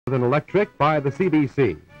and Electric by the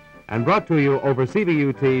CBC, and brought to you over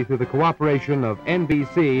CBUT through the cooperation of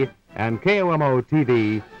NBC and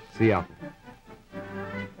KOMO-TV, Seattle.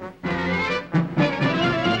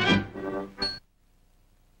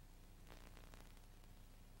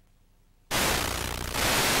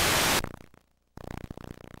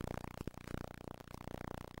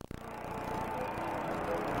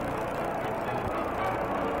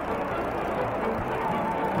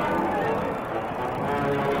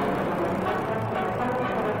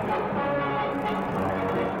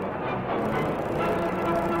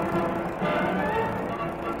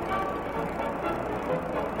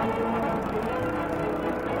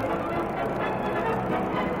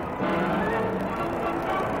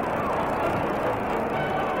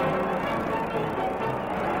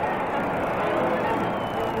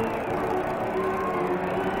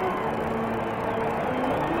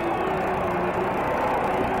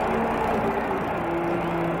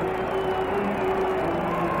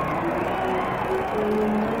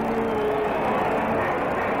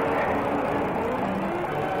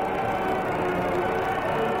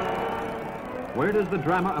 Where does the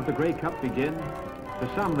drama of the Grey Cup begin?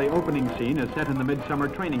 To some, the opening scene is set in the midsummer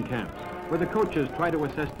training camps, where the coaches try to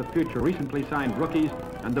assess the future recently signed rookies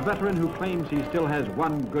and the veteran who claims he still has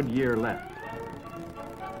one good year left.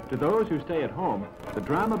 To those who stay at home, the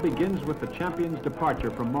drama begins with the champions'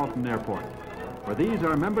 departure from Malton Airport, for these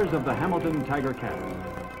are members of the Hamilton Tiger Cats.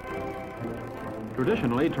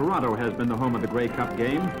 Traditionally, Toronto has been the home of the Grey Cup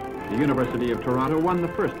game. The University of Toronto won the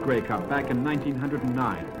first Grey Cup back in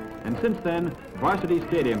 1909. And since then, Varsity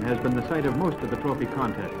Stadium has been the site of most of the trophy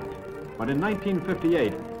contests. But in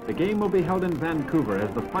 1958, the game will be held in Vancouver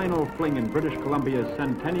as the final fling in British Columbia's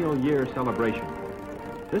centennial year celebration.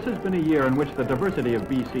 This has been a year in which the diversity of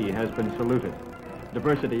BC has been saluted.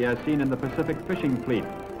 Diversity as seen in the Pacific fishing fleet,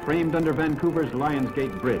 framed under Vancouver's Lions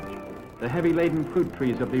Gate Bridge, the heavy-laden fruit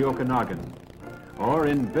trees of the Okanagan, or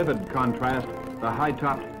in vivid contrast, the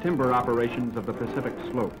high-topped timber operations of the Pacific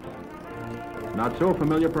slopes. Not so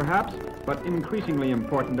familiar, perhaps, but increasingly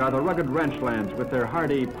important are the rugged ranchlands with their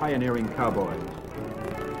hardy, pioneering cowboys.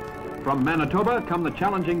 From Manitoba come the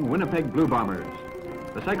challenging Winnipeg Blue Bombers.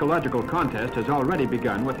 The psychological contest has already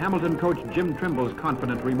begun with Hamilton coach Jim Trimble's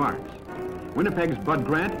confident remarks. Winnipeg's Bud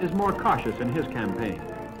Grant is more cautious in his campaign.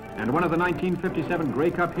 And one of the 1957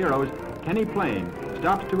 Grey Cup heroes, Kenny Plain,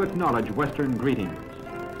 stops to acknowledge Western greetings.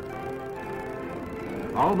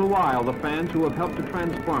 All the while, the fans who have helped to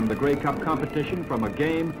transform the Grey Cup competition from a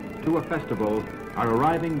game to a festival are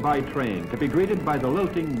arriving by train to be greeted by the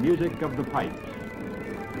lilting music of the pipes.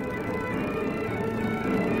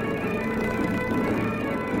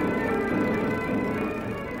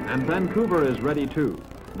 And Vancouver is ready too.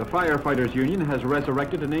 The Firefighters Union has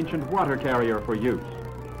resurrected an ancient water carrier for use,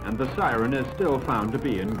 and the siren is still found to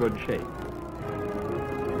be in good shape.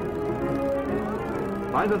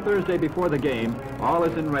 By the Thursday before the game, all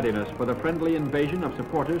is in readiness for the friendly invasion of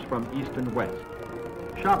supporters from east and west.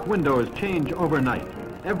 Shop windows change overnight.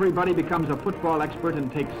 Everybody becomes a football expert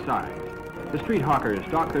and takes sides. The street hawkers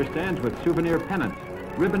stock their stands with souvenir pennants,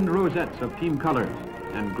 ribboned rosettes of team colors,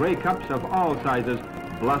 and Grey Cups of all sizes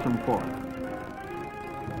blossom forth.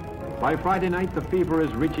 By Friday night, the fever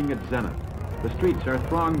is reaching its zenith. The streets are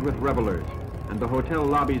thronged with revelers, and the hotel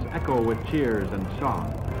lobbies echo with cheers and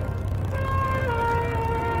song.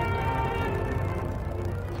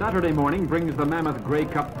 Saturday morning brings the Mammoth Grey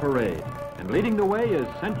Cup Parade, and leading the way is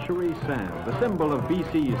Century Sam, the symbol of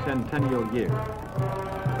BC's centennial year.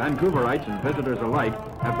 Vancouverites and visitors alike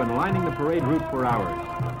have been lining the parade route for hours,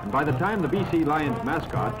 and by the time the BC Lions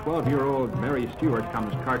mascot, 12-year-old Mary Stewart,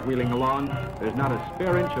 comes cartwheeling along, there's not a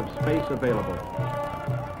spare inch of space available.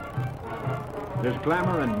 There's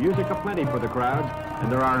glamour and music aplenty for the crowds,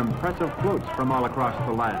 and there are impressive floats from all across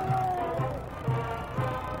the land.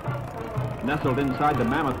 Nestled inside the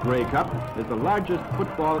Mammoth Grey Cup is the largest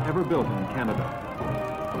football ever built in Canada.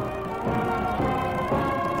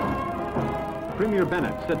 Premier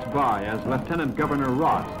Bennett sits by as Lieutenant Governor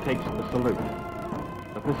Ross takes the salute.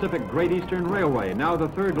 The Pacific Great Eastern Railway, now the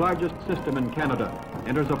third largest system in Canada,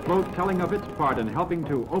 enters a float telling of its part in helping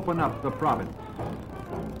to open up the province.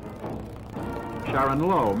 Sharon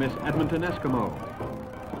Lowe, Miss Edmonton Eskimo.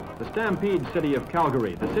 The Stampede city of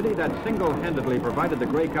Calgary, the city that single-handedly provided the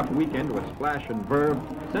Grey Cup weekend with splash and verve,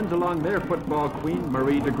 sends along their football queen,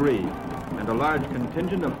 Marie Degree, and a large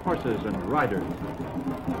contingent of horses and riders.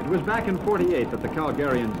 It was back in '48 that the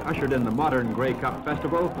Calgarians ushered in the modern Grey Cup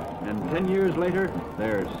Festival, and 10 years later,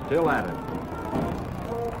 they're still at it.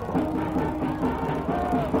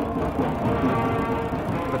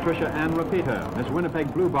 Patricia Ann Rapita, Miss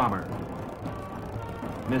Winnipeg Blue Bomber.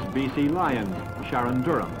 Miss BC Lions, Sharon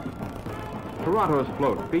Durham. Toronto's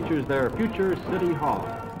float features their future City Hall.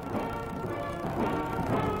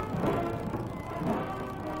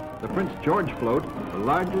 The Prince George float, the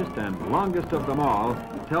largest and longest of them all,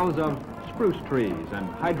 tells of spruce trees and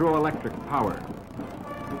hydroelectric power,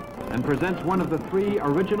 and presents one of the 3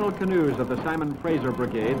 original canoes of the Simon Fraser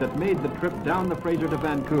Brigade that made the trip down the Fraser to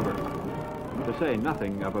Vancouver, to say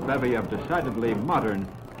nothing of a bevy of decidedly modern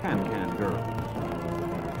can-can girls.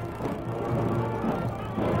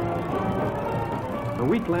 The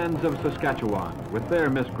wheatlands of Saskatchewan, with their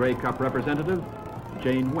Miss Grey Cup representative,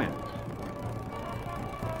 Jane Wentz.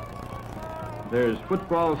 There's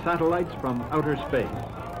football satellites from outer space,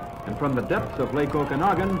 and from the depths of Lake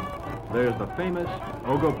Okanagan, there's the famous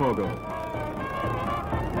Ogopogo.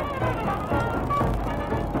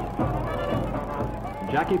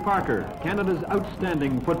 Jackie Parker, Canada's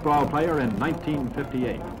outstanding football player in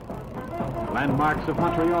 1958. Landmarks of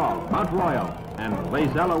Montreal, Mount Royal, and Les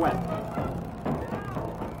Alouettes.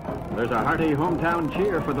 There's a hearty hometown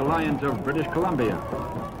cheer for the Lions of British Columbia.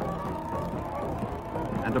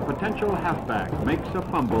 And a potential halfback makes a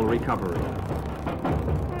fumble recovery.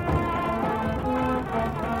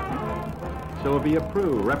 Sylvia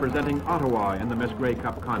Prue representing Ottawa in the Miss Grey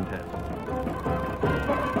Cup contest.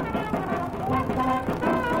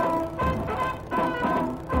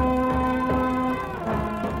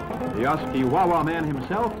 The Oski Wawa man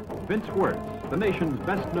himself, Vince Wirtz, the nation's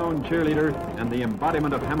best-known cheerleader and the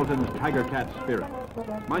embodiment of Hamilton's Tiger Cat spirit.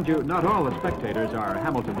 Mind you, not all the spectators are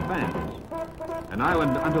Hamilton fans. An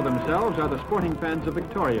island unto themselves are the sporting fans of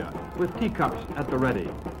Victoria, with teacups at the ready,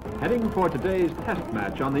 heading for today's test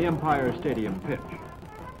match on the Empire Stadium pitch.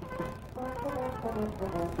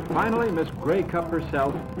 Finally, Miss Grey Cup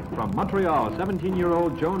herself, from Montreal,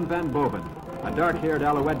 17-year-old Joan Van Boven, a dark-haired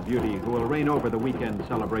Alouette beauty who will reign over the weekend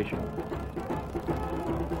celebration.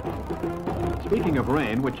 Speaking of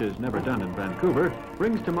rain, which is never done in Vancouver,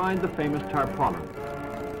 brings to mind the famous tarpaulin.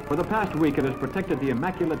 For the past week, it has protected the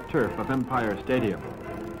immaculate turf of Empire Stadium.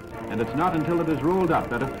 And it's not until it is rolled up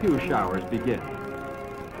that a few showers begin.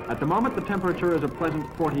 At the moment, the temperature is a pleasant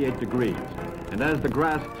 48 degrees. And as the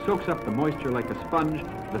grass soaks up the moisture like a sponge,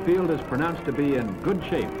 the field is pronounced to be in good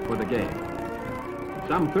shape for the game.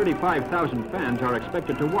 Some 35,000 fans are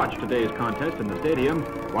expected to watch today's contest in the stadium,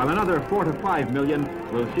 while another 4 to 5 million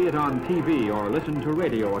will see it on TV or listen to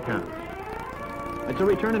radio accounts. It's a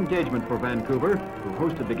return engagement for Vancouver, who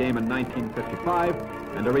hosted the game in 1955,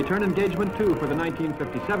 and a return engagement, too, for the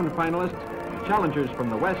 1957 finalists, challengers from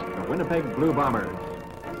the West, the Winnipeg Blue Bombers,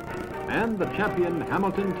 and the champion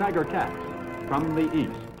Hamilton Tiger Cats from the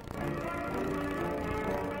East.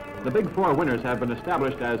 The Big Four winners have been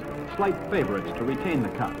established as slight favorites to retain the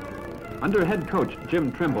cup. Under head coach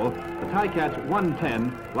Jim Trimble, the Ticats won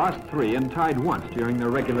 10, lost 3, and tied once during their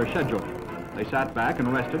regular schedule. They sat back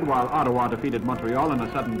and rested while Ottawa defeated Montreal in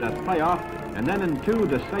a sudden death playoff, and then in 2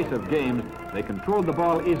 decisive games, they controlled the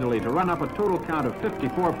ball easily to run up a total count of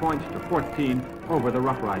 54 points to 14 over the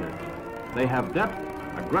Rough Riders. They have depth,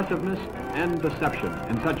 aggressiveness, and deception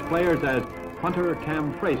in such players as punter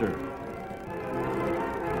Cam Fraser,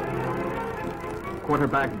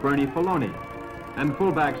 quarterback Bernie Filoni, and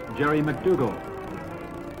fullbacks Jerry McDougall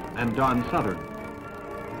and Don Southern.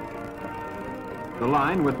 The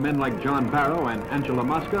line, with men like John Barrow and Angela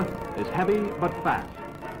Muska, is heavy but fast,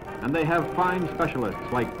 and they have fine specialists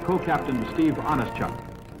like co-captain Steve Onischuk.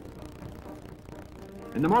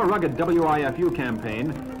 In the more rugged WIFU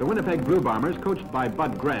campaign, the Winnipeg Blue Bombers, coached by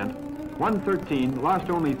Bud Grant, won 13,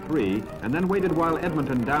 lost only 3, and then waited while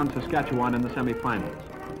Edmonton downed Saskatchewan in the semifinals.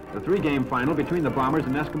 The 3-game final between the Bombers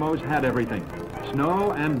and Eskimos had everything: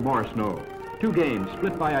 snow and more snow. 2 games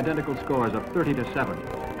split by identical scores of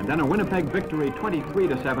 30-7, and then a Winnipeg victory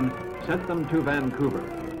 23-7 sent them to Vancouver.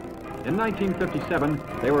 In 1957,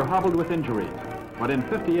 they were hobbled with injuries, but in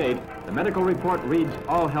 '58, the medical report reads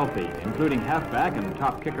all healthy, including halfback and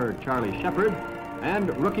top kicker Charlie Shepard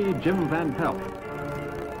and rookie Jim Van Pelt.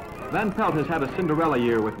 Van Pelt has had a Cinderella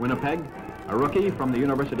year with Winnipeg. A rookie from the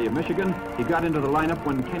University of Michigan, he got into the lineup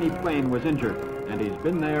when Kenny Plain was injured, and he's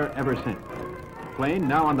been there ever since. Plain,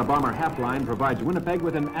 now on the Bomber half line, provides Winnipeg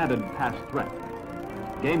with an added pass threat.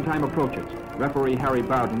 Game time approaches. Referee Harry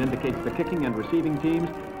Bowden indicates the kicking and receiving teams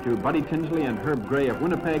to Buddy Tinsley and Herb Gray of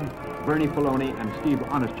Winnipeg, Bernie Filoni and Steve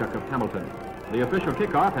Onischuk of Hamilton. The official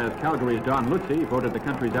kickoff has Calgary's Don Lutzy, voted the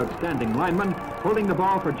country's outstanding lineman, holding the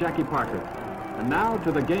ball for Jackie Parker. And now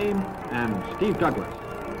to the game and Steve Douglas.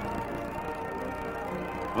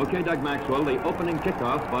 Okay, Doug Maxwell, the opening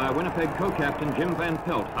kickoff by Winnipeg co-captain Jim Van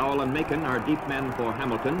Pelt. Howell and Macon are deep men for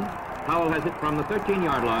Hamilton. Howell has it from the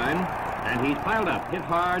 13-yard line. And he's piled up, hit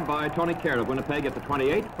hard by Tony Kerr of Winnipeg at the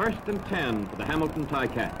 28, 1st and 10 for the Hamilton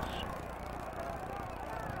Ticats.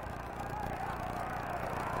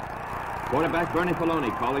 Quarterback Bernie Filoni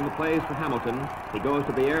calling the plays for Hamilton. He goes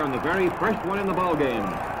to the air on the very first one in the ball game.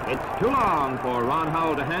 It's too long for Ron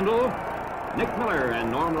Howell to handle. Nick Miller and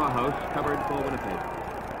Norm Rawhouse covered for Winnipeg.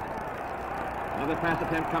 Another pass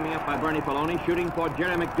attempt coming up by Bernie Filoni, shooting for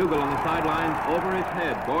Jerry McDougall on the sidelines over his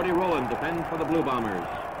head. Gordy Rowland defends for the Blue Bombers.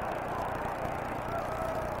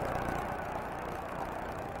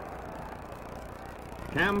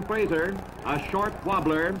 Cam Fraser, a short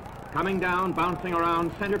wobbler, coming down, bouncing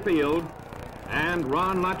around center field. And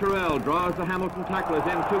Ron Latourelle draws the Hamilton tacklers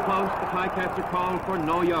in too close. The Ticats are called for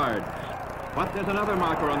no yards. But there's another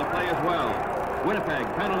marker on the play as well. Winnipeg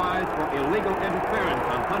penalized for illegal interference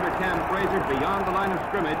on punter Cam Fraser beyond the line of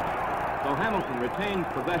scrimmage. So Hamilton retains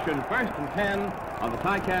possession, 1st and 10 of the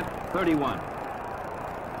Ticats 31.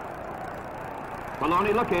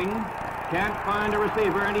 Filoni looking, can't find a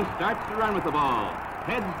receiver, and he starts to run with the ball.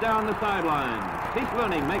 Heads down the sideline. Cease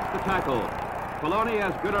Looney makes the tackle. Filoni,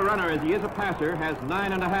 as good a runner as he is a passer, has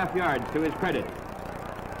 9.5 yards to his credit.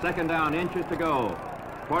 2nd down, inches to go.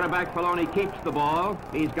 Quarterback Filoni keeps the ball.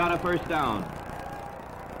 He's got a 1st down.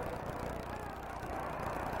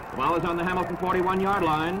 The ball is on the Hamilton 41-yard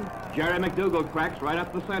line. Jerry McDougall cracks right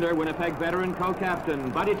up the center. Winnipeg veteran co-captain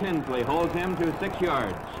Buddy Tinsley holds him to 6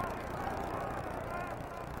 yards.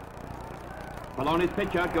 Filoni's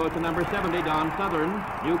pitch-out goes to number 70, Don Southern,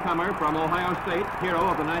 newcomer from Ohio State, hero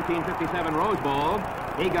of the 1957 Rose Bowl.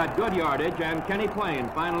 He got good yardage, and Kenny Payne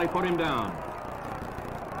finally put him down.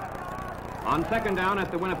 On 2nd down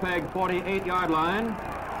at the Winnipeg 48-yard line,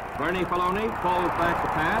 Bernie Filoni pulls back the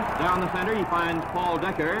pass. Down the center, he finds Paul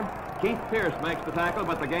Decker. Keith Pierce makes the tackle,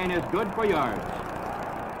 but the gain is good for yards.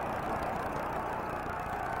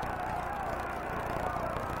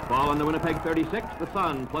 Ball on the Winnipeg 36, the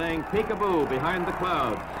sun playing peekaboo behind the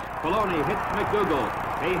clouds. Filoni hits McDougall.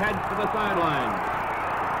 He heads to the sideline.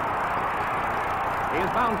 He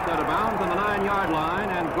is bounced out of bounds on the 9-yard line,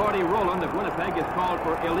 and Gordy Rowland of Winnipeg is called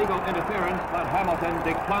for illegal interference, but Hamilton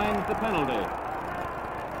declines the penalty.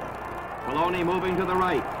 Filoni moving to the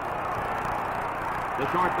right.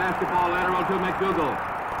 The short basketball lateral to McDougall.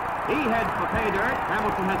 He heads for pay dirt.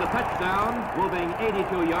 Hamilton has a touchdown, moving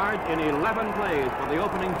 82 yards in 11 plays for the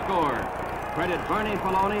opening score. Credit Bernie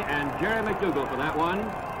Filoni and Jerry McDougall for that one.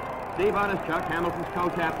 Steve Onischuk, Hamilton's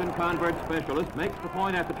co-captain, convert specialist, makes the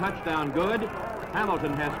point at the touchdown good.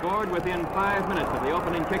 Hamilton has scored within 5 minutes of the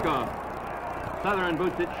opening kickoff. Southern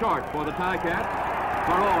boots it short for the Ticats.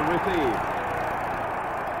 Barone receives.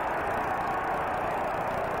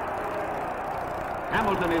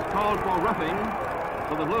 Hamilton is called for roughing,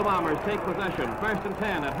 so the Blue Bombers take possession, 1st and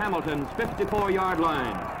 10 at Hamilton's 54-yard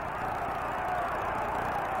line.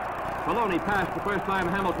 Filoni passed the first time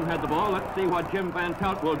Hamilton had the ball. Let's see what Jim Van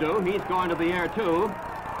Pelt will do. He's going to the air, too.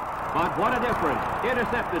 But what a difference.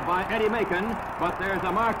 Intercepted by Eddie Macon, but there's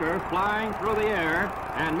a marker flying through the air,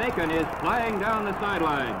 and Macon is flying down the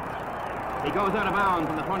sidelines. He goes out of bounds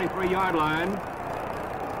on the 23-yard line.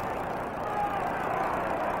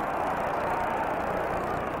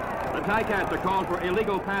 The Ticats are called for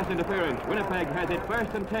illegal pass interference. Winnipeg has it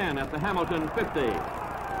 1st and 10 at the Hamilton 50.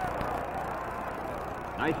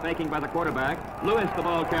 Nice making by the quarterback. Lewis, the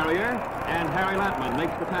ball carrier, and Harry Lampman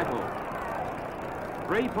makes the tackle.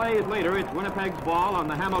 3 plays later, it's Winnipeg's ball on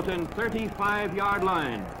the Hamilton 35-yard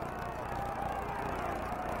line.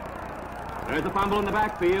 There's a fumble in the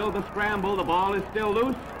backfield, the scramble, the ball is still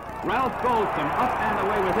loose. Ralph Goldson up and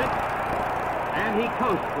away with it. And he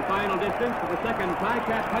coasts the final distance for the 2nd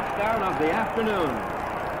Ticat touchdown of the afternoon.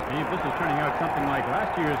 Steve, this is turning out something like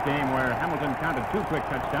last year's game where Hamilton counted 2 quick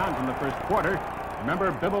touchdowns in the first quarter.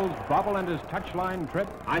 Remember Bibble's bobble and his touchline trip?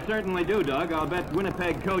 I certainly do, Doug. I'll bet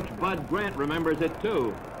Winnipeg coach Bud Grant remembers it,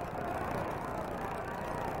 too.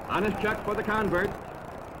 Onischuk for the convert.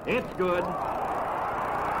 It's good.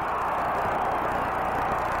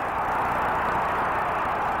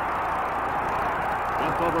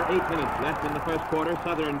 Over 8 minutes left in the first quarter.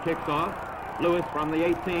 Southern kicks off. Lewis from the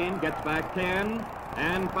 18 gets back 10,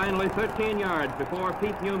 and finally 13 yards before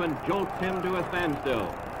Pete Newman jolts him to a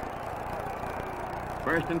standstill.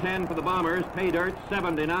 1st and 10 for the Bombers. Pay dirt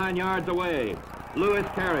 79 yards away. Lewis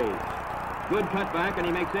carries. Good cutback, and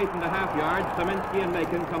he makes 8.5 yards. Saminsky and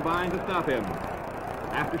Macon combine to stop him.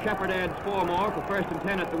 After Shepard adds 4 more for 1st and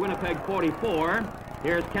 10 at the Winnipeg 44,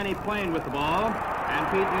 here's Kenny Payne with the ball. And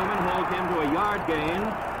Pete Newman holds him to a yard gain.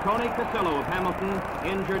 Tony Casillo of Hamilton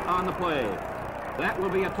injured on the play. That will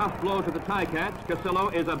be a tough blow to the Ticats.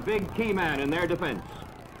 Casillo is a big key man in their defense.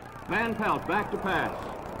 Van Pelt back to pass.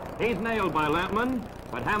 He's nailed by Lampman.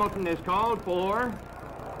 But Hamilton is called for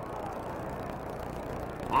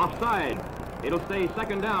offside. It'll stay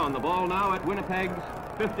second down. The ball now at Winnipeg's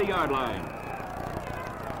 50-yard line.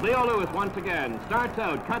 Leo Lewis once again starts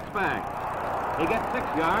out, cuts back. He gets 6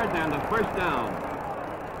 yards and a first down.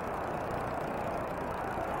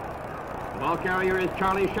 The ball carrier is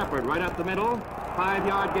Charlie Shepard right up the middle.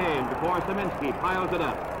 5-yard gain before Saminsky piles it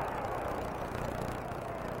up.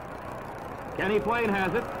 Kenny Plain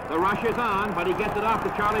has it. The rush is on, but he gets it off to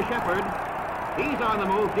Charlie Shepard. He's on the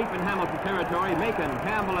move deep in Hamilton territory. Macon,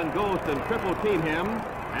 Campbell, and Golston triple team him,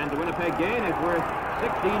 and the Winnipeg gain is worth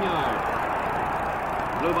 16 yards.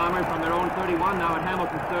 Blue Bombers from their own 31, now at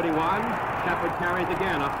Hamilton's 31. Shepard carries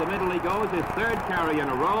again. Up the middle he goes, his third carry in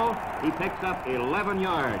a row. He picks up 11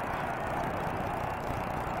 yards.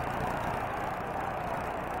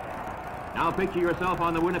 Now picture yourself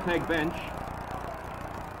on the Winnipeg bench.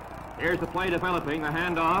 Here's the play developing. The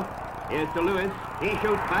handoff is to Lewis. He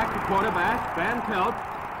shoots back to quarterback, Van Pelt.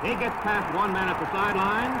 He gets past one man at the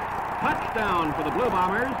sideline. Touchdown for the Blue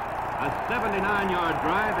Bombers. A 79-yard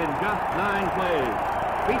drive in just 9 plays.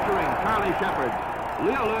 Featuring Charlie Shepard,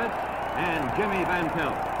 Leo Lewis, and Jimmy Van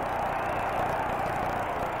Pelt.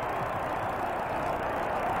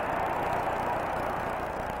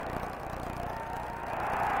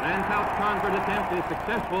 Van Pelt's convert attempt is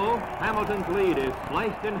successful. Hamilton's lead is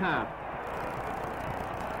sliced in half.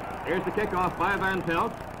 Here's the kickoff by Van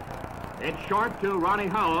Pelt. It's short to Ronnie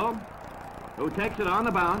Howell, who takes it on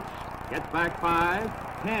the bounce. Gets back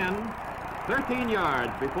 5, 10, 13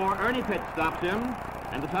 yards before Ernie Pitts stops him.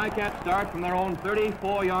 And the Ticats start from their own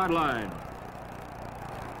 34-yard line.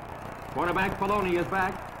 Quarterback Filoni is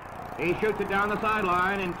back. He shoots it down the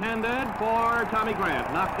sideline, intended for Tommy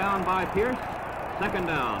Grant. Knocked down by Pierce. Second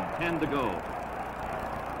down, 10 to go.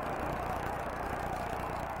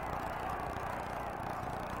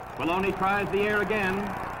 Filoni tries the air again.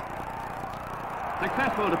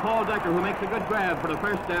 Successful to Paul Decker, who makes a good grab for the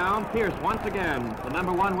first down. Pierce once again, the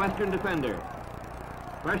number 1 Western defender.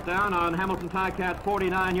 First down on Hamilton Ticats'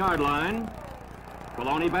 49-yard line.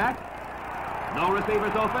 Filoni back. No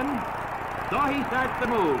receivers open. So he starts to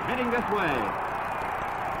move, heading this way.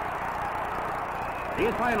 He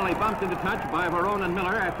is finally bumped into touch by Verone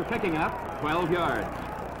Miller after picking up 12 yards.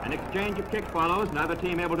 An exchange of kicks follows, neither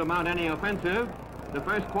team able to mount any offensive. The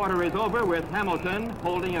first quarter is over with Hamilton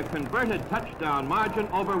holding a converted touchdown margin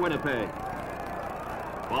over Winnipeg.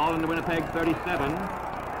 Ball in the Winnipeg 37.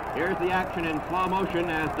 Here's the action in slow motion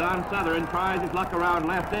as Don Southern tries his luck around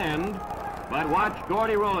left end. But watch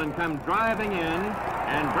Gordy Rowland come driving in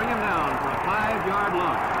and bring him down for a 5-yard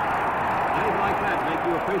loss. Plays like that make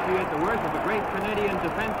you appreciate the worth of a great Canadian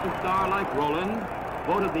defensive star like Rowland,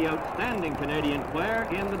 voted the outstanding Canadian player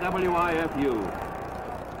in the WIFU.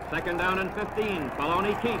 Second down and 15.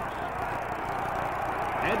 Filoni keeps.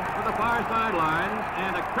 Heads for the far sidelines,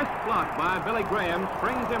 and a crisp block by Billy Graham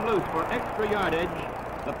springs him loose for extra yardage.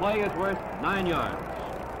 The play is worth 9 yards.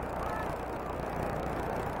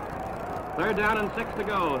 Third down and 6 to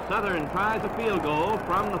go. Southern tries a field goal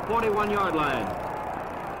from the 41-yard line.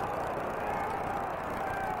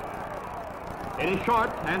 It is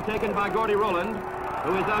short and taken by Gordy Rowland,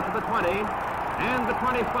 who is out to the 20 and the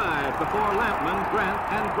 25 before Lampman, Grant,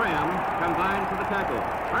 and Graham combine for the tackle.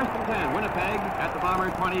 First and 10, Winnipeg at the Bomber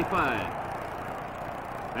 25.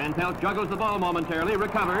 Van Pelt juggles the ball momentarily,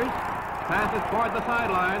 recovers. Passes toward the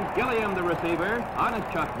sidelines. Gilliam, the receiver, on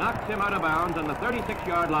his chuck, knocks him out of bounds on the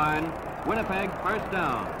 36-yard line. Winnipeg first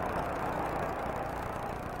down.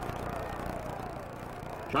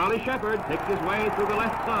 Charlie Shepard picks his way through the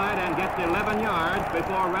left side and gets 11 yards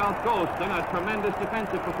before Ralph Golston, a tremendous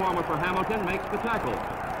defensive performer for Hamilton, makes the tackle.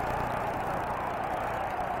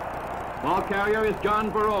 Ball carrier is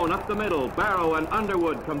John Verone up the middle. Barrow and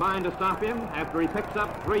Underwood combine to stop him after he picks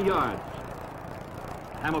up 3 yards.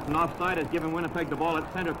 Hamilton offside has given Winnipeg the ball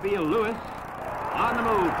at center field. Lewis on the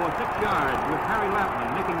move for 6 yards with Harry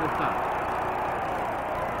Lampman making the stop.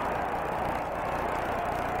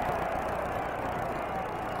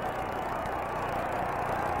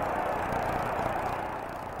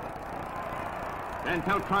 Van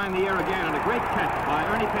Pelt trying the air again, and a great catch by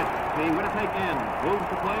Ernie Pitts. The Winnipeg end moves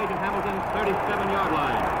the play to Hamilton's 37-yard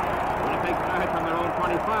line. Winnipeg started from their own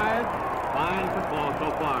 25. Fine football so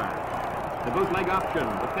far. The bootleg option,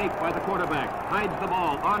 the fake by the quarterback, hides the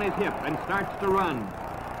ball on his hip and starts to run.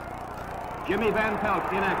 Jimmy Van Pelt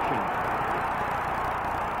in action.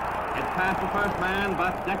 It's past the first man,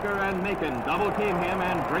 but Decker and Macon double team him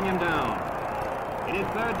and bring him down. It is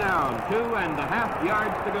third down, 2.5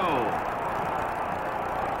 yards to go.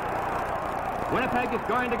 Winnipeg is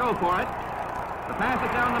going to go for it. The pass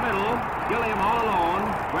is down the middle. Gilliam all alone.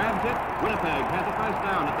 Grabs it. Winnipeg has a first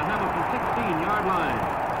down at the Hamilton 16-yard line.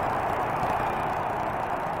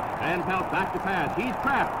 Van Pelt back to pass. He's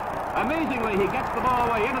trapped. Amazingly, he gets the ball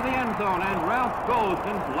away into the end zone, and Ralph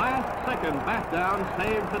Goldston's last-second bat down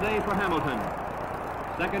saves the day for Hamilton.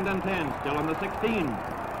 2nd and 10, still on the 16.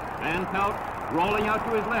 Van Pelt rolling out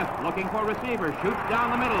to his left, looking for a receiver. Shoots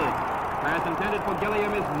down the middle. Pass intended for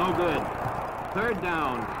Gilliam is no good. 3rd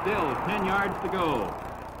down, still 10 yards to go.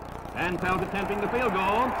 Van Pelt attempting the field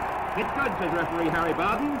goal. It's good, says referee Harry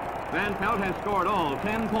Bowden. Van Pelt has scored all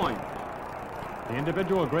 10 points. The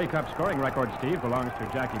individual Grey Cup scoring record, Steve, belongs to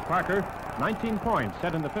Jackie Parker. 19 points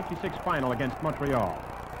set in the 56 final against Montreal.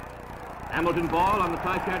 Hamilton ball on the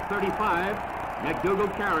Ticat 35.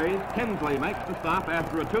 McDougall carries. Tinsley makes the stop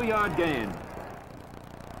after a 2-yard gain.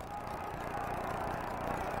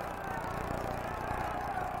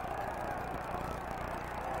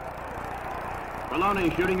 Maloney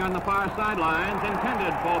shooting on the far sidelines,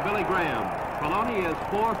 intended for Billy Graham. Maloney is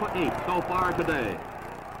 4 for 8 so far today.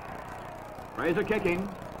 Fraser kicking.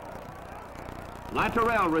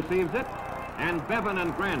 Laterell receives it, and Bevan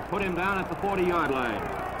and Grant put him down at the 40-yard line.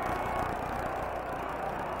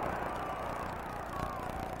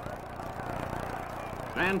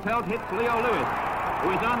 Van Pelt hits Leo Lewis,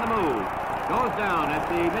 who is on the move. Goes down at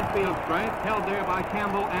the midfield stripe, held there by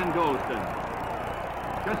Campbell and Goldston.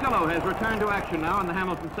 Casillo has returned to action now in the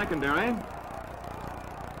Hamilton secondary.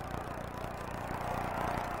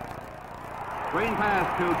 Screen pass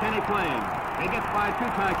to Kenny Plain. He gets by 2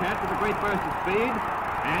 Ticats with a great burst of speed.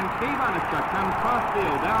 And Steve Onischuk comes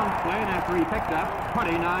cross-field down Plain after he picked up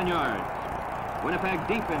 29 yards. Winnipeg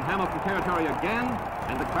deep in Hamilton territory again,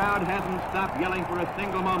 and the crowd hasn't stopped yelling for a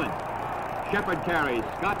single moment. Shepard carries.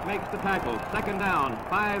 Scott makes the tackle. 2nd down,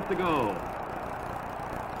 5 to go.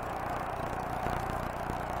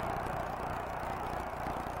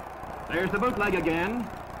 There's the bootleg again.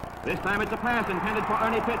 This time it's a pass intended for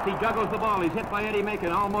Ernie Pitts. He juggles the ball. He's hit by Eddie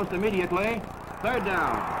Macon almost immediately. 3rd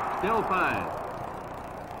down, still 5.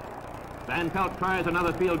 Van Pelt tries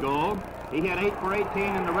another field goal. He hit 8 for 18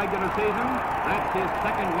 in the regular season. That's his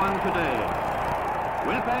 2nd one today.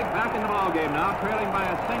 Winnipeg back in the ballgame now, trailing by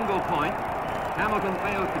a single point. Hamilton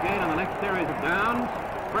fails to gain on the next series of downs.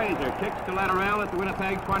 Fraser kicks to Laterell at the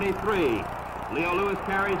Winnipeg 23. Leo Lewis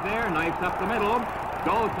carries there, knifes up the middle.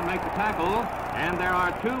 Goldston makes the tackle, and there are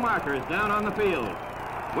 2 markers down on the field.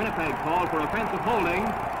 Winnipeg called for offensive holding.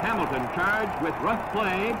 Hamilton charged with rough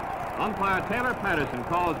play. Umpire Taylor Patterson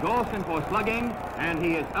calls Goldston for slugging, and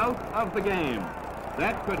he is out of the game.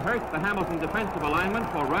 That could hurt the Hamilton defensive alignment,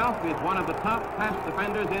 for Ralph is one of the top pass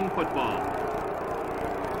defenders in football.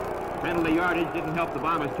 Penalty yardage didn't help the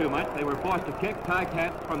Bombers too much. They were forced to kick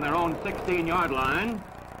Ticats from their own 16-yard line.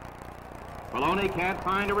 Maloney can't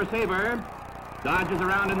find a receiver. Dodges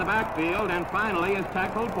around in the backfield and finally is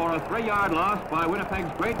tackled for a 3-yard loss by Winnipeg's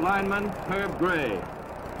great lineman, Herb Gray.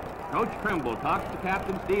 Coach Trimble talks to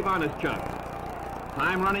Captain Steve Onischuk.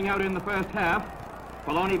 Time running out in the first half.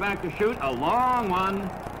 Maloney back to shoot, a long one.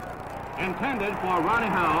 Intended for Ronnie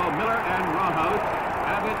Howe. Miller and Rawhouse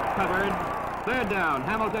have it covered. 3rd down,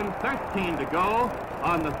 Hamilton, 13 to go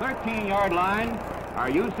on the 13-yard line. Are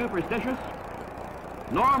you superstitious?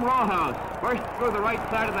 Norm Rawhouse, first through the right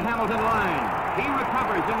side of the Hamilton line. He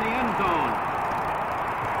recovers in the end zone.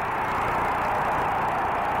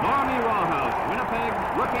 Normie Rawhouse, Winnipeg's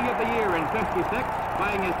Rookie of the Year in '56,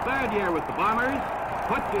 playing his 3rd year with the Bombers,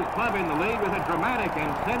 puts his club in the lead with a dramatic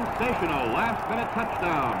and sensational last-minute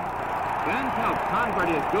touchdown. Van Pelt's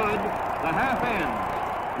convert is good. The half ends.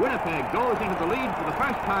 Winnipeg goes into the lead for the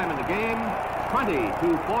first time in the game,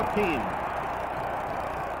 20-14.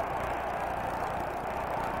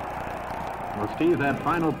 Well, Steve, that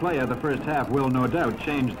final play of the first half will no doubt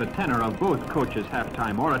change the tenor of both coaches'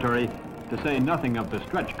 halftime oratory, to say nothing of the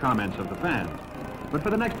stretch comments of the fans. But for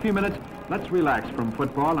the next few minutes, let's relax from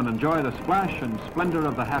football and enjoy the splash and splendor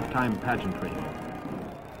of the halftime pageantry.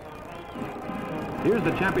 Here's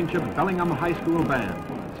the championship Bellingham High School Band,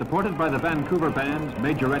 supported by the Vancouver Band's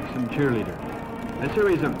Majorettes and Cheerleaders. A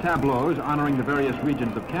series of tableaus honoring the various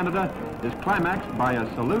regions of Canada is climaxed by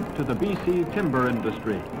a salute to the BC timber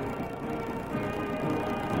industry.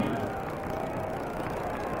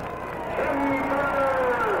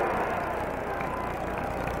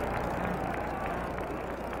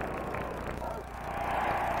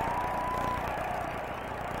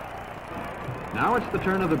 Now it's the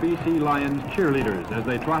turn of the BC Lions cheerleaders as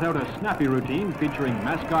they trot out a snappy routine featuring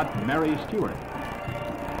mascot Mary Stewart.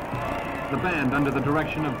 The band under the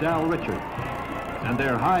direction of Dal Richards and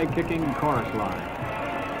their high-kicking chorus line.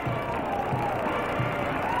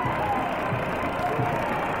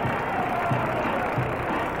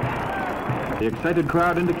 The excited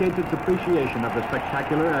crowd indicates its appreciation of the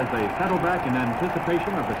spectacular as they settle back in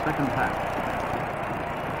anticipation of the second half.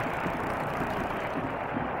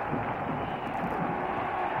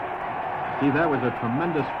 See, that was a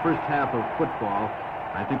tremendous first half of football.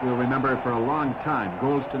 I think we'll remember it for a long time.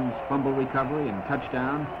 Golston's fumble recovery and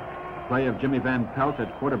touchdown, play of Jimmy Van Pelt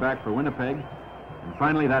at quarterback for Winnipeg, and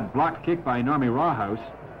finally that block kick by Normie Rawhouse.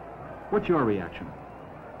 What's your reaction?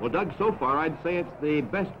 Well, Doug, so far I'd say it's the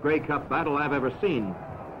best Grey Cup battle I've ever seen.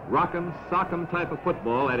 Rock'em, sock'em type of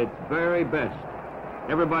football at its very best.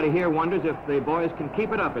 Everybody here wonders if the boys can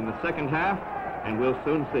keep it up in the second half, and we'll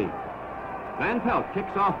soon see. Van Pelt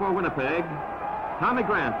kicks off for Winnipeg. Tommy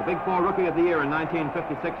Grant, the Big Four Rookie of the Year in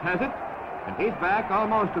 1956, has it, and he's back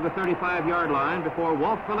almost to the 35-yard line before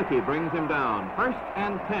Walt Phillicky brings him down. 1st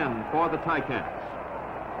and 10 for the Ticats.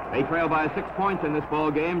 They trail by 6 points in this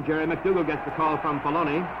ball game. Jerry McDougall gets the call from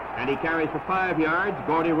Filoni, and he carries for 5 yards.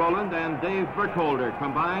 Gordy Rowland and Dave Burkholder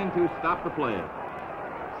combine to stop the play.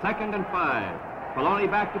 2nd and 5.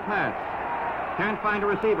 Filoni back to pass. Can't find a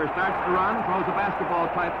receiver. Starts to run. Throws a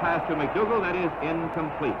basketball-type pass to McDougall. That is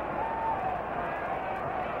incomplete.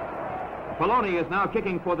 Filoni is now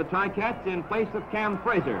kicking for the Ticats in place of Cam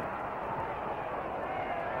Fraser.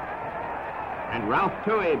 And Ralph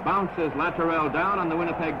Toohey bounces Laterell down on the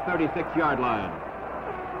Winnipeg 36-yard line.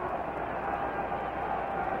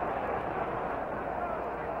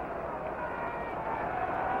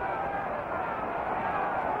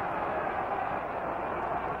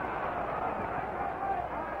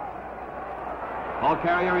 Ball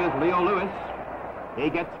carrier is Leo Lewis. He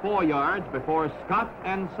gets 4 yards before Scott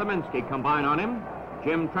and Szymanski combine on him.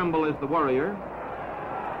 Jim Trimble is the Warrior.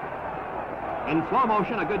 In slow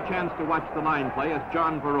motion, a good chance to watch the line play as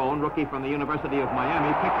John Verone, rookie from the University of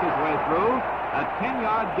Miami, picks his way through. A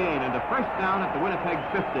 10-yard gain and a first down at the Winnipeg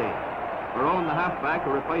 50. Verone, the halfback,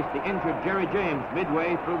 who replaced the injured Jerry James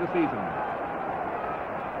midway through the season.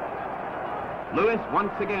 Lewis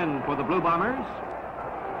once again for the Blue Bombers.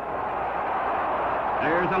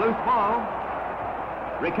 There's a loose ball.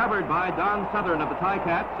 Recovered by Don Southern of the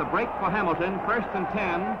Ticats. A break for Hamilton. 1st and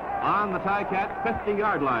 10 on the Ticats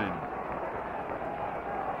 50-yard line.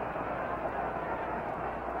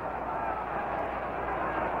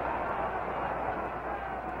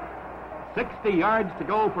 $60 yards to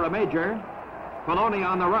go for a major. Filoni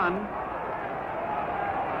on the run.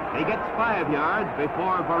 He gets 5 yards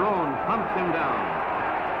before Verone pumps him down.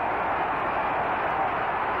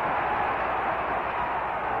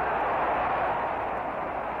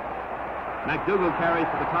 McDougall carries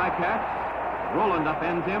for the Ticats. Rowland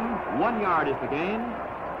upends him. 1 yard is the gain.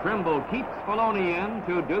 Trimble keeps Filoni in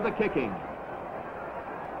to do the kicking.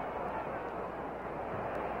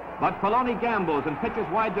 But Filoni gambles and pitches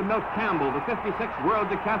wide to Milt Campbell. The 56th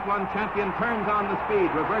World Decathlon champion turns on the speed,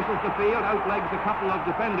 reverses the field, outlegs a couple of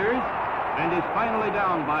defenders, and is finally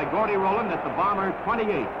down by Gordy Rowland at the Bomber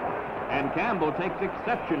 28. And Campbell takes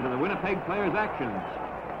exception to the Winnipeg players' actions.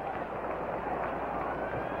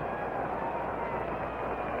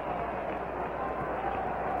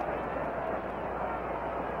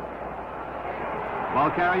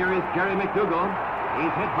 Ball carrier is Jerry McDougall.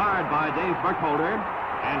 He's hit hard by Dave Burkholder.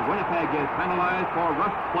 And Winnipeg is penalized for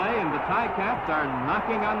rough play, and the Ticats are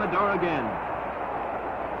knocking on the door again.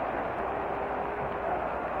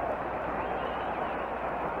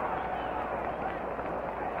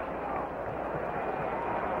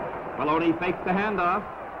 Filoni fakes the handoff.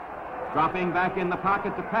 Dropping back in the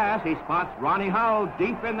pocket to pass, he spots Ronnie Howell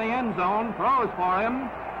deep in the end zone, throws for him.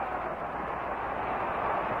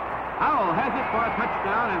 Howell has it for a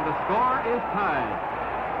touchdown, and the score is tied.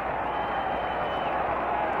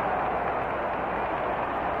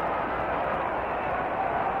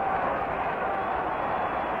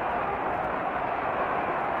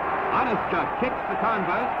 Onischuk kicks the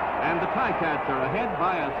convert, and the Ticats are ahead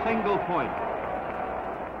by a single point.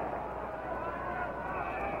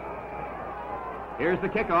 Here's the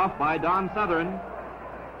kickoff by Don Southern.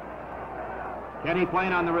 Kenny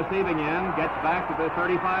Plain on the receiving end gets back to the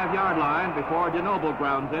 35-yard line before DeNoble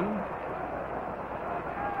grounds him.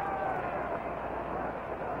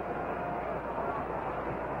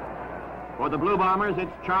 For the Blue Bombers,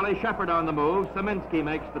 it's Charlie Shepard on the move. Szymanski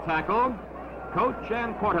makes the tackle. Coach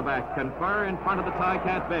and quarterback confer in front of the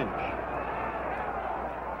Ticat bench.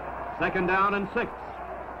 2nd down and 6.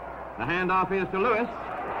 The handoff is to Lewis.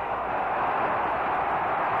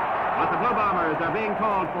 But the Blue Bombers are being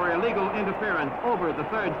called for illegal interference over the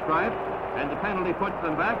 3rd stripe, and the penalty puts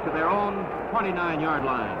them back to their own 29-yard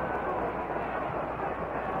line.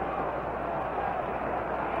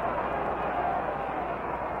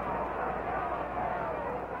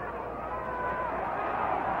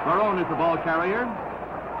 Barone is the ball carrier.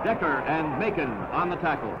 Decker and Macon on the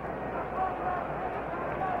tackle.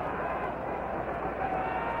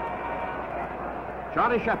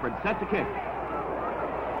 Charlie Shepard set to kick.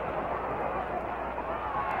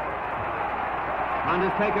 Punt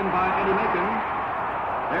is taken by Eddie Macon.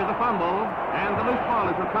 There's a fumble, and the loose ball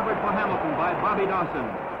is recovered for Hamilton by Bobby Dawson.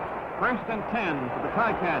 1st and 10 for the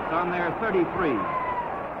Ticats on their 33.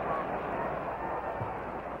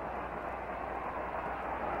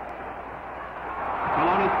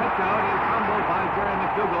 Maloney's pitch out is fumbled by Jerry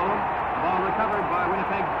McDougal. The ball recovered by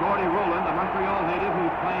Winnipeg's Gordy Rowland, a Montreal native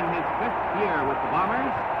who's playing his 5th year with the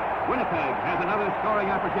Bombers. Winnipeg has another scoring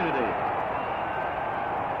opportunity.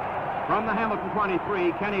 From the Hamilton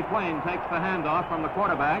 23, Kenny Plain takes the handoff from the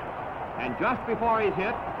quarterback, and just before he's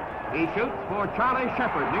hit, he shoots for Charlie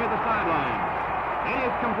Shepard near the sideline. It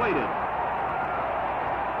is completed.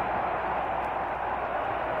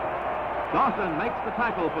 Dawson makes the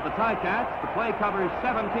tackle for the Ticats. The play covers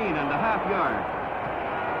 17.5 yards.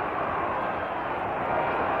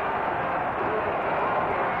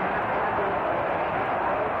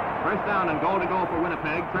 First down and goal to go for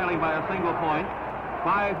Winnipeg, trailing by a single point.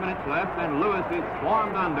 5 minutes left, and Lewis is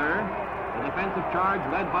swarmed under. The defensive charge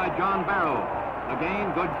led by John Barrow. A gain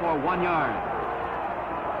good for 1 yard.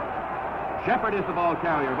 Shepard is the ball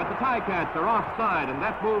carrier, but the Ticats are offside, and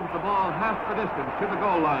that moves the ball half the distance to the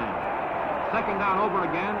goal line. 2nd down over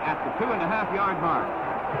again at the 2.5-yard mark.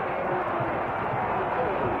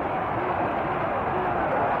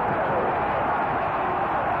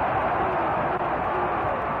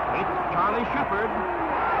 It's Charlie Shepard.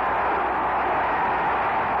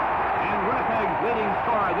 Leading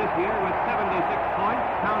scorer this year with 76 points,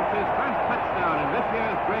 counts his first touchdown in this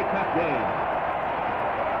year's Grey Cup game.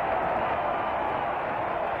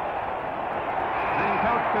 Van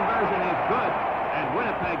Pelt's conversion is good, and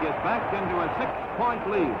Winnipeg is back into a 6-point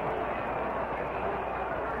lead.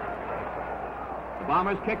 The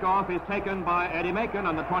Bombers' kickoff is taken by Eddie Macon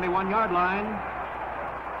on the 21-yard line.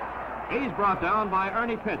 He's brought down by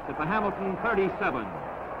Ernie Pitts at the Hamilton 37.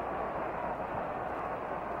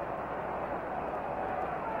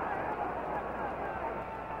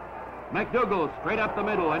 McDougal straight up the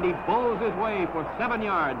middle, and he bowls his way for 7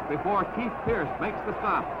 yards before Keith Pierce makes the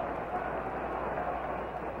stop.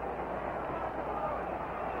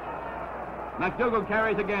 McDougal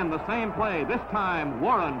carries again the same play. This time,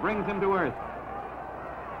 Warren brings him to earth.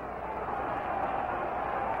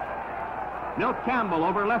 Milt Campbell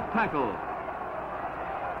over left tackle.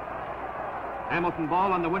 Hamilton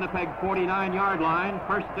ball on the Winnipeg 49-yard line.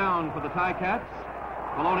 First down for the Ticats.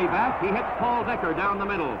 Maloney back. He hits Paul Decker down the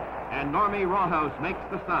middle. And Normie Rawhouse makes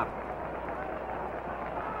the stop.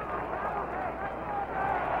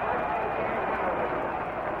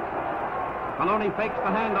 Maloney fakes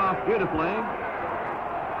the handoff beautifully.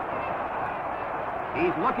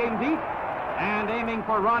 He's looking deep and aiming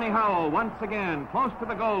for Ronnie Howell once again, close to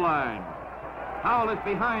the goal line. Howell is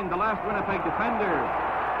behind the last Winnipeg defender.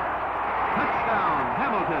 Touchdown,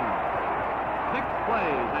 Hamilton. 6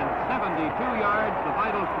 plays and 72 yards, the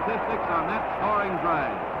vital statistics on that scoring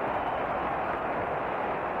drive.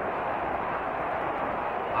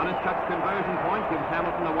 Honest-Chuck's conversion point gives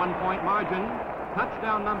Hamilton a 1-point margin.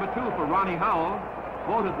 Touchdown number 2 for Ronnie Howell,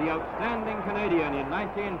 voted the outstanding Canadian in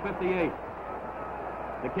 1958.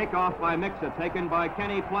 The kickoff by Mixa, taken by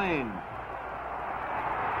Kenny Plain.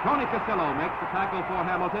 Tony Casillo makes the tackle for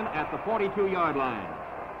Hamilton at the 42-yard line.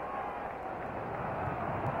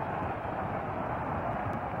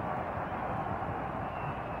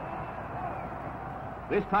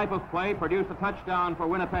 This type of play produced a touchdown for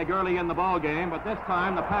Winnipeg early in the ball game, but this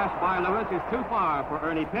time the pass by Lewis is too far for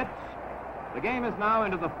Ernie Pitts. The game is now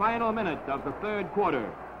into the final minute of the 3rd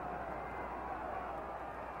quarter.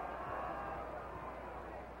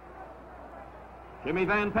 Jimmy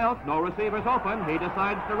Van Pelt, no receivers open. He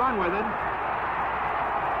decides to run with it.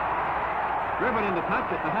 Driven into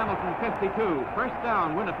touch at the Hamilton 52. First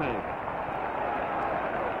down, Winnipeg.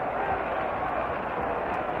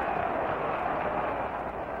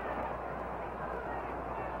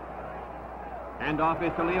 Handoff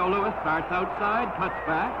is to Leo Lewis, starts outside, cuts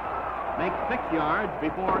back, makes 6 yards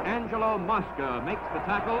before Angelo Mosca makes the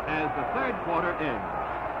tackle as the 3rd quarter ends.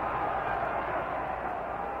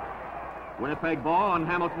 Winnipeg ball on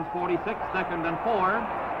Hamilton's 46, 2nd and 4.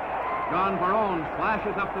 John Barone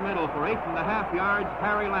flashes up the middle for 8.5 yards.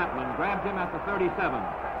 Harry Lampman grabs him at the 37.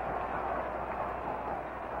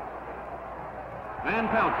 Van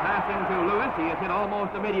Pelt passing to Lewis. He is hit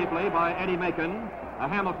almost immediately by Eddie Macon. A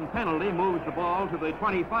Hamilton penalty moves the ball to the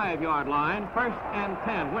 25-yard line. 1st and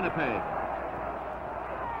 10, Winnipeg.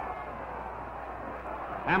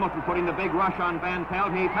 Hamilton putting the big rush on Van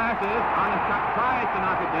Pelt. He passes. Arneschuk tries to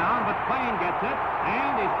knock it down, but Klain gets it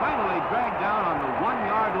and is finally dragged down on the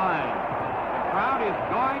 1-yard line. The crowd is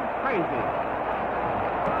going crazy.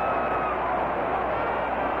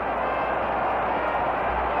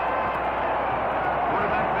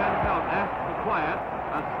 Quarterback Van Pelt asked for quiet,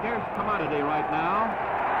 a scarce commodity right now.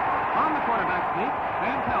 On the quarterback sneak,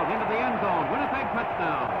 Van Pelt into the end zone. Winnipeg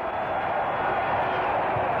touchdown.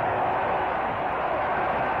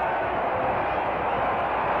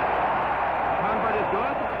 Convert is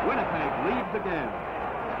good. Winnipeg leads again.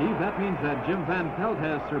 Steve, that means that Jim Van Pelt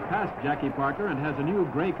has surpassed Jackie Parker and has a new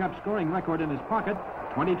Grey Cup scoring record in his pocket,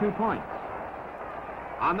 22 points.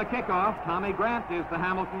 On the kickoff, Tommy Grant is the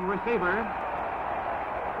Hamilton receiver.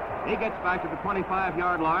 He gets back to the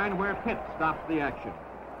 25-yard line where Pitt stops the action.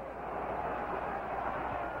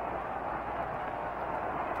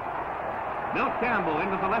 Milt Campbell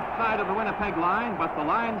into the left side of the Winnipeg line, but the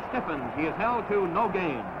line stiffens. He is held to no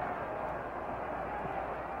gain.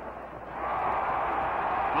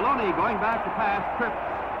 Maloney going back to pass, trips.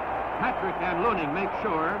 Patrick and Luning make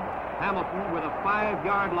sure. Hamilton with a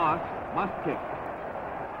 5-yard loss must kick.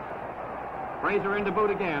 Fraser into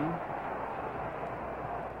boot again.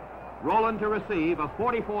 Rowland to receive, a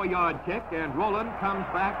 44-yard kick, and Rowland comes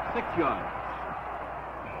back 6 yards.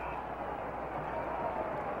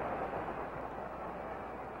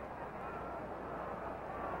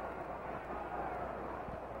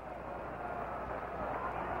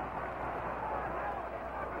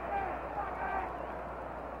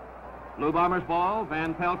 Blue Bombers ball.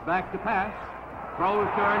 Van Pelt back to pass. Throws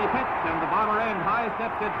to Ernie Pitts, and the Bomber end high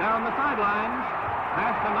steps it down the sidelines,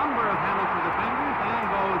 past a number of Hamilton defenders, and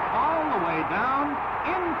goes all the way down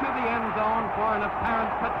into the end zone for an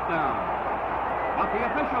apparent touchdown. But the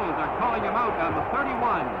officials are calling him out on the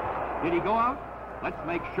 31. Did he go out? Let's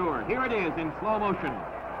make sure. Here it is in slow motion.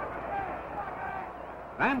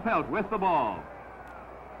 Van Pelt with the ball.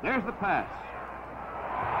 There's the pass.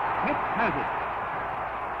 Pitts has it.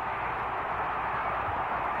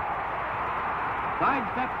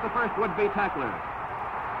 Sidesteps the first would-be tackler.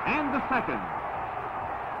 And the second.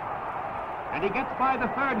 And he gets by the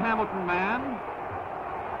third Hamilton man.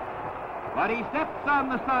 But he steps on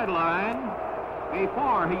the sideline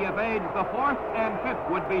before he evades the fourth and fifth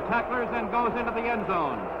would-be tacklers and goes into the end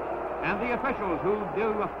zone. And the officials, who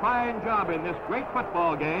do a fine job in this great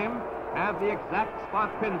football game, have the exact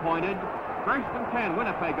spot pinpointed. 1st and 10,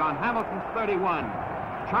 Winnipeg on Hamilton's 31.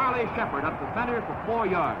 Charlie Shepard up the center for 4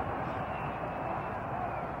 yards.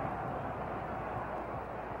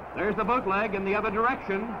 There's the bootleg in the other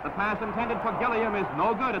direction. The pass intended for Gilliam is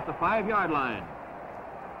no good at the 5-yard line.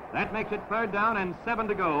 That makes it 3rd down and 7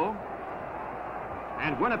 to go.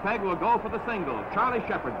 And Winnipeg will go for the single. Charlie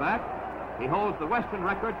Shepard back. He holds the Western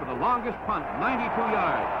record for the longest punt, 92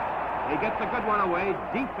 yards. He gets a good one away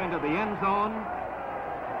deep into the end zone.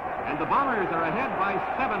 And the Bombers are ahead by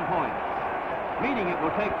 7 points, meaning it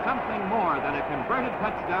will take something more than a converted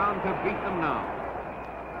touchdown to beat them now.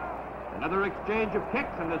 Another exchange of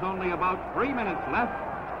kicks, and there's only about 3 minutes left.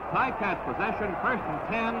 Ticats possession, 1st and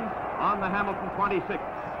 10 on the Hamilton 26.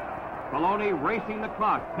 Maloney racing the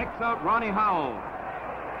clock, picks out Ronnie Howell.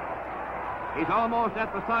 He's almost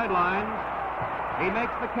at the sidelines. He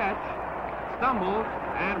makes the catch, stumbles,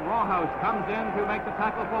 and Rawhouse comes in to make the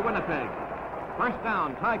tackle for Winnipeg. 1st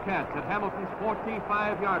down, Ticats at Hamilton's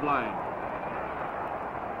 45-yard line.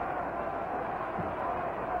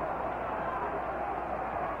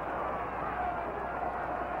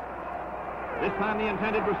 This time the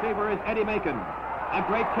intended receiver is Eddie Macon. A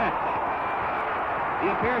great catch. He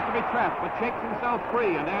appears to be trapped, but shakes himself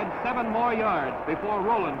free and adds 7 more yards before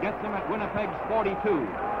Rowland gets him at Winnipeg's 42.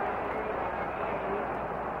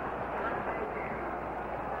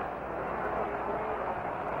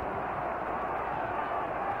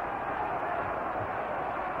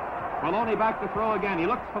 Maloney back to throw again. He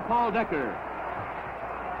looks for Paul Decker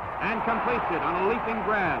and completes it on a leaping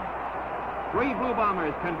grab. 3 Blue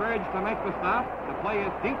Bombers converge to make the stop. The play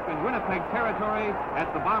is deep in Winnipeg territory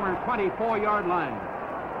at the Bomber 24-yard line.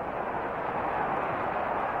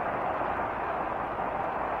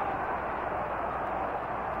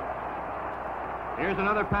 Here's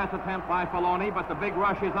another pass attempt by Maloney, but the big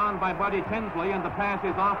rush is on by Buddy Tinsley, and the pass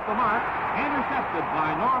is off the mark, intercepted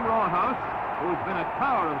by Norm Rawhouse, who's been a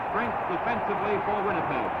tower of strength defensively for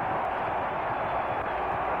Winnipeg.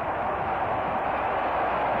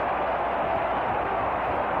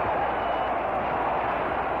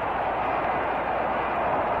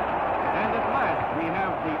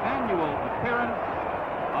 The annual appearance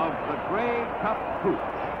of the Grey Cup Hooch.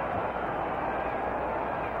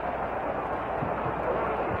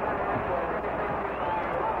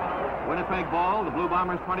 Winnipeg ball, the Blue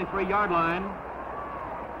Bombers' 23-yard line.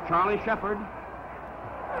 Charlie Shepard.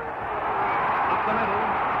 Up the middle.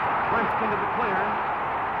 First into the clear.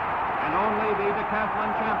 And only the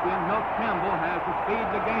decathlon champion, Milt Campbell, has the speed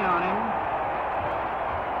to gain on him.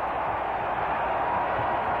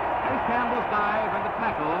 There's Campbell's dive and the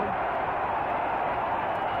tackle.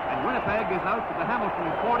 And Winnipeg is out to the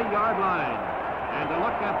Hamilton 40-yard line. And to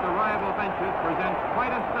look at the rival benches presents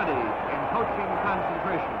quite a study in coaching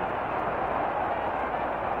concentration.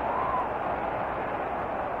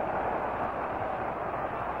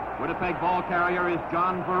 Winnipeg ball carrier is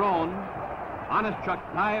John Verone. Onischuk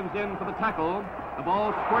dives in for the tackle. The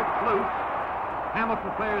ball squirts loose.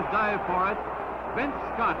 Hamilton players dive for it. Vince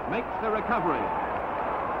Scott makes the recovery.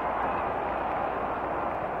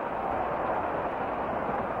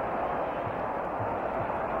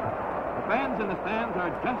 The fans in the stands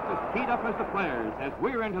are just as keyed up as the players as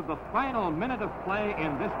we're into the final minute of play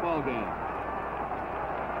in this ball game.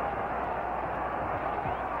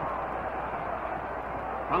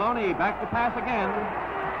 Maloney back to pass again.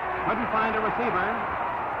 Couldn't find a receiver.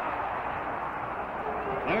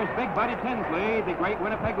 There's Big Buddy Tinsley, the great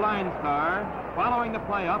Winnipeg line star, following the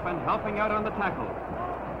play up and helping out on the tackle.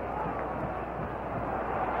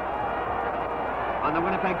 On the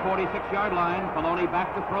Winnipeg 46-yard line, Maloney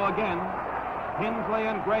back to throw again. Tinsley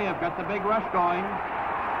and Gray have got the big rush going.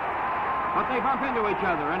 But they bump into each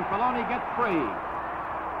other, and Maloney gets free.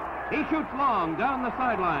 He shoots long down the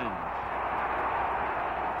sideline.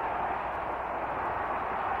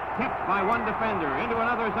 Tipped by one defender into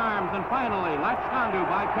another's arms, and finally latched onto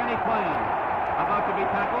by Kenny Quinn. About to be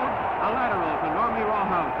tackled, a lateral to Normie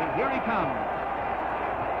Rawhouse, and here he comes.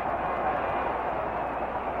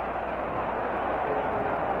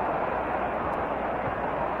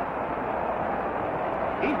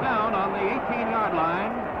 He's down on the 18-yard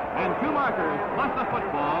line, and two markers plus the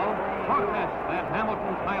football protest that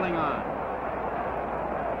Hamilton's piling on.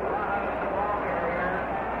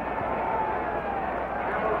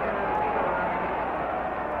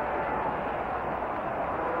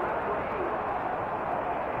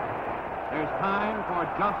 There's time for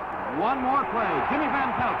just one more play. Jimmy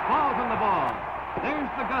Van Pelt falls on the ball. There's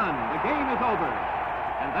the gun. The game is over.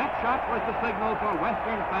 And that shot was the signal for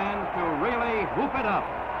Western fans to really whoop it up.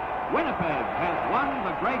 Winnipeg has won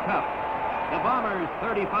the Grey Cup. The Bombers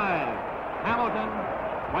 35, Hamilton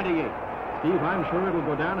 28. Steve, I'm sure it'll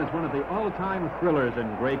go down as one of the all-time thrillers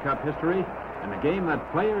in Grey Cup history, and a game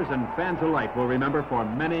that players and fans alike will remember for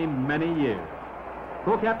many, many years.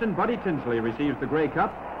 Co-captain Buddy Tinsley receives the Grey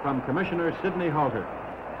Cup from Commissioner Sidney Halter.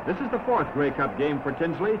 This is the fourth Grey Cup game for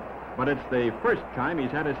Tinsley, but it's the first time he's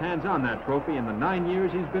had his hands on that trophy in the 9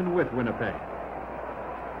 years he's been with Winnipeg.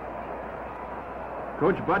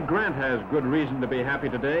 Coach Bud Grant has good reason to be happy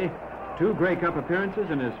today. 2 Grey Cup appearances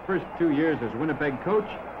in his first 2 years as Winnipeg coach,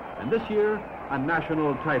 and this year, a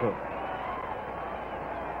national title.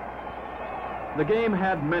 The game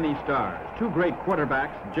had many stars. 2 great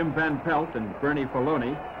quarterbacks, Jim Van Pelt and Bernie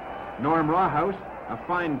Faloney, Norm Rawhouse, a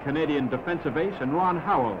fine Canadian defensive ace, and Ron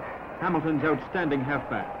Howell, Hamilton's outstanding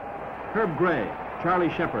halfback. Herb Gray,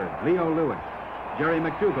 Charlie Shepard, Leo Lewis, Jerry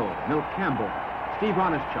McDougall, Milt Campbell, Steve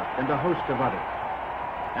Onischuk, and a host of others.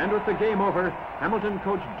 And with the game over, Hamilton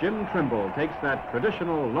coach Jim Trimble takes that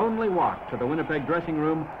traditional lonely walk to the Winnipeg dressing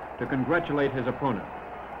room to congratulate his opponent.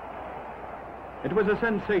 It was a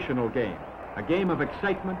sensational game, a game of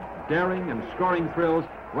excitement, daring, and scoring thrills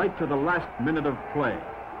right to the last minute of play.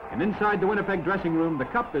 And inside the Winnipeg dressing room, the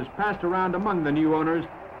cup is passed around among the new owners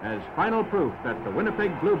as final proof that the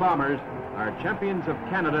Winnipeg Blue Bombers are champions of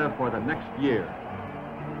Canada for the next year.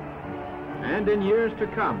 And in years to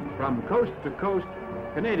come, from coast to coast,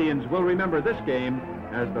 Canadians will remember this game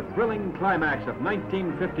as the thrilling climax of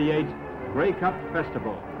 1958's Grey Cup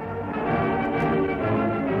Festival.